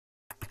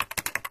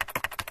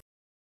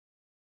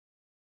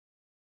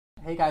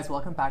Hey guys,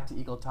 welcome back to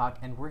EagleTalk,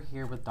 and we're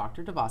here with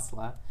Dr.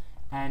 Durvasula,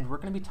 and we're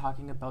going to be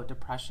talking about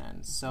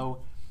depression.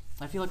 So,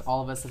 I feel like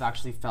all of us have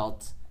actually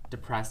felt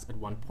depressed at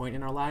one point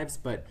in our lives,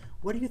 but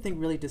what do you think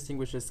really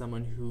distinguishes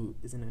someone who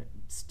is in a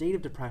state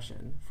of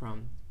depression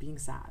from being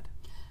sad?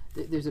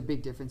 There's a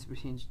big difference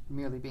between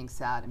merely being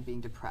sad and being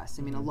depressed.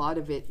 I mean, a lot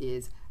of it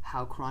is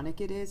how chronic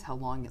it is, how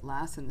long it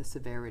lasts, and the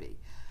severity.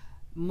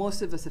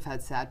 Most of us have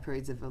had sad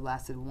periods that have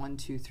lasted 1,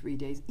 2, 3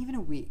 days, even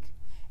a week.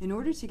 In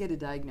order to get a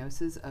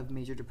diagnosis of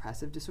major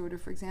depressive disorder,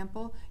 for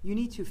example, you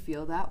need to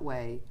feel that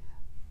way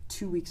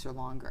 2 weeks or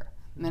longer.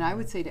 I mean, I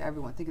would say to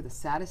everyone, think of the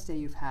saddest day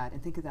you've had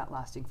and think of that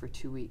lasting for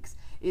 2 weeks.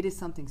 It is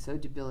something so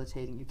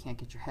debilitating you can't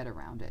get your head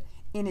around it.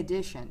 In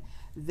addition,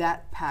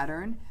 that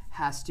pattern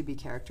has to be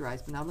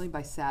characterized not only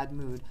by sad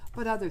mood,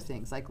 but other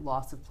things like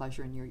loss of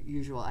pleasure in your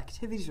usual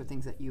activities or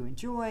things that you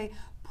enjoy,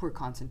 poor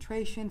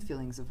concentration,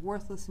 feelings of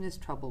worthlessness,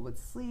 trouble with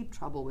sleep,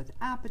 trouble with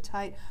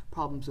appetite,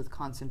 problems with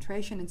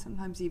concentration, and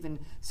sometimes even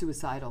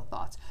suicidal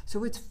thoughts.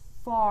 So it's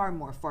far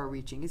more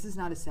far-reaching. This is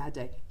not a sad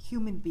day.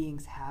 Human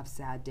beings have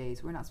sad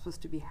days. We're not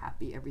supposed to be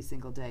happy every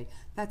single day.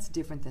 That's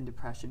different than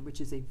depression,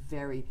 which is a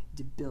very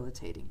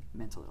debilitating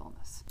mental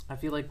illness. I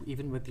feel like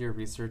even with your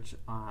research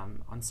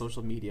on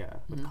social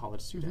media with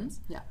college students,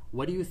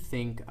 what do you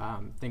think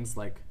things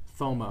like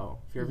FOMO,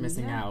 fear of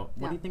missing out,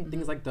 what do you think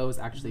things like those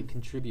actually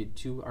contribute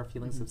to our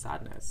feelings of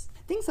sadness?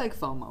 Things like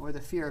FOMO, or the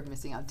fear of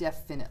missing out,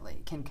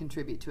 definitely can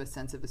contribute to a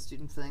sense of a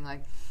student feeling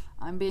like,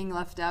 I'm being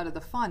left out of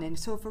the fun. And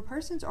so if a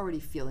person's already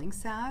feeling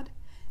sad,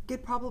 it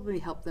could probably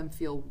help them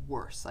feel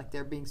worse, like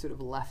they're being sort of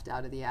left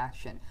out of the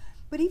action.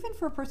 But even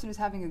for a person who's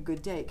having a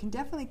good day, it can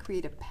definitely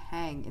create a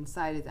pang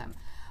inside of them.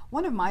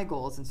 One of my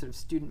goals in sort of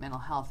student mental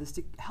health is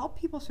to help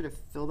people sort of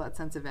fill that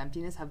sense of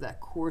emptiness, have that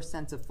core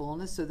sense of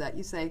fullness, so that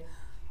you say,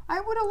 I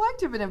would have liked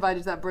to have been invited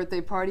to that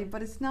birthday party,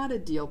 but it's not a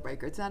deal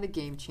breaker. It's not a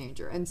game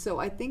changer. And so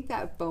I think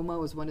that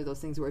FOMO is one of those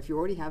things where if you're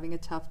already having a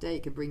tough day,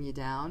 it can bring you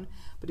down.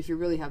 But if you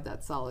really have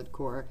that solid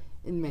core,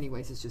 in many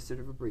ways, it's just sort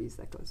of a breeze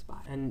that goes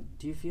by. And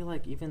do you feel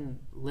like even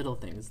little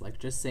things, like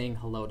just saying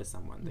hello to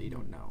someone that you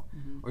don't know,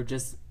 or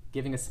just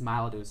giving a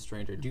smile to a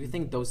stranger, do you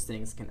think those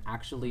things can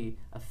actually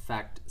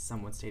affect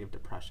someone's state of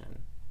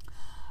depression?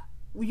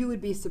 You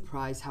would be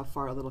surprised how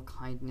far a little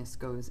kindness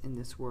goes in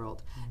this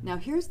world. Now,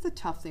 here's the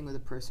tough thing with a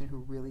person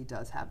who really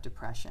does have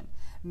depression.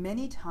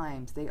 Many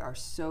times they are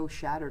so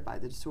shattered by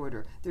the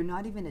disorder, they're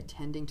not even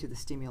attending to the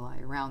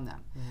stimuli around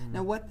them.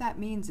 Now, what that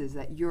means is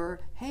that your,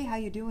 hey, how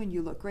you doing?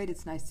 You look great.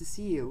 It's nice to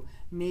see you,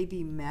 may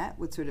be met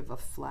with sort of a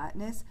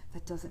flatness.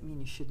 That doesn't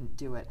mean you shouldn't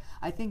do it.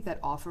 I think that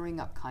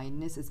offering up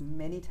kindness as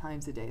many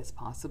times a day as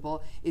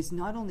possible is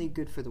not only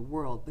good for the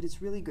world, but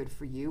it's really good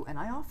for you. And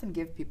I often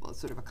give people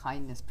sort of a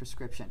kindness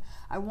prescription.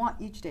 I want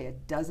each day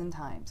 12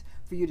 times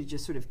for you to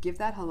just sort of give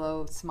that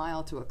hello,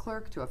 smile to a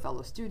clerk, to a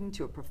fellow student,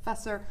 to a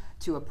professor,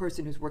 to a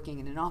person who's working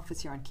in an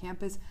office here on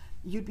campus.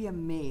 You'd be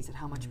amazed at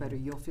how much better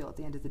you'll feel at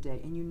the end of the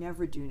day. And you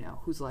never do know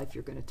whose life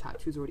you're going to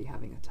touch, who's already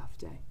having a tough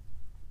day.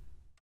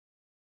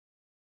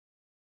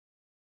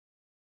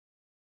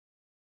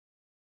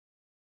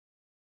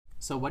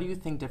 So what do you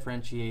think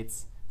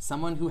differentiates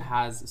someone who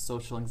has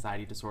social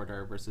anxiety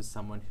disorder versus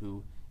someone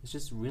who is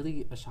just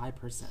really a shy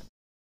person?